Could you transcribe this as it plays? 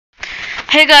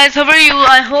Hey guys, how are you?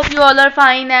 I hope you all are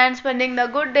fine and spending the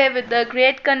good day with the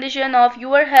great condition of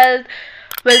your health.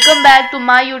 Welcome back to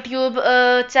my YouTube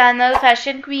channel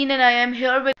Fashion Queen, and I am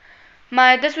here with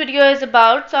my this video is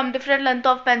about some different length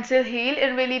of pencil heel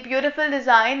in really beautiful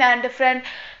design and different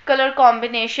color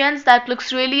combinations that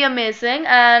looks really amazing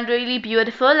and really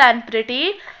beautiful and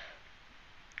pretty.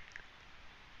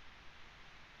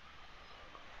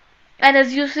 And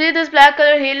as you see, this black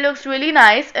color heel looks really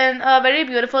nice in a very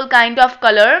beautiful kind of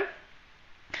color.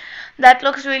 That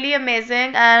looks really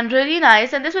amazing and really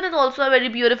nice. And this one is also very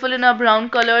beautiful in a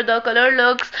brown color. The color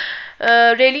looks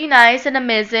really nice and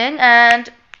amazing. And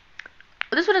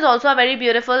this one is also a very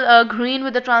beautiful green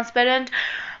with a transparent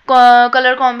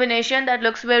color combination that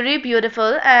looks very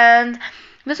beautiful. And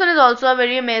this one is also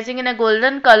very amazing in a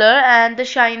golden color, and the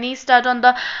shiny stud on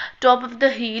the top of the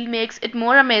heel makes it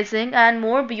more amazing and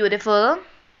more beautiful.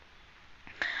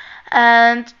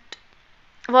 And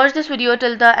watch this video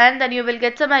till the end, then you will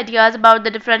get some ideas about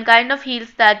the different kind of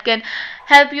heels that can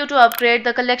help you to upgrade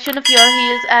the collection of your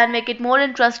heels and make it more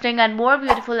interesting and more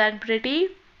beautiful and pretty.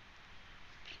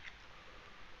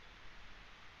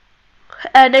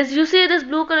 And as you see, this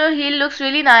blue color heel looks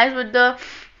really nice with the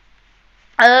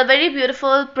very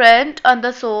beautiful print on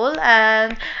the sole.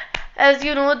 And as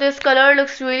you know, this color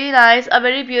looks really nice, a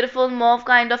very beautiful mauve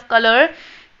kind of color.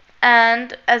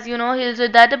 And as you know, heels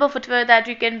with that type of footwear that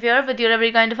you can wear with your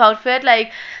every kind of outfit,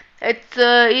 like it's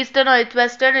eastern or it's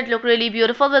western, it look really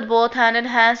beautiful with both, and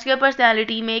enhance your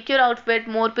personality, make your outfit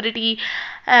more pretty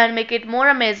and make it more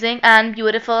amazing and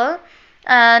beautiful.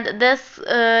 And this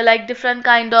like different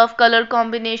kind of color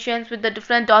combinations with the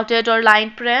different dotted or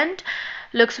line print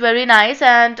looks very nice.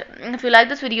 And if you like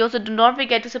this video, so do not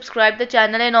forget to subscribe the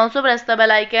channel and also press the bell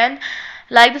icon.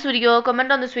 Like this video,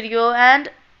 comment on this video, and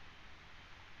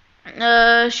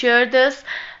share this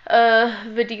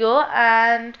video.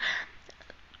 And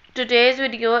today's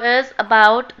video is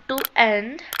about to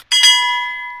end.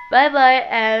 Bye bye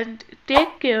and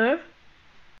take care.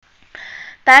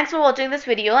 Thanks for watching this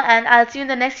video, and I'll see you in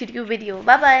the next YouTube video.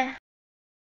 Bye bye.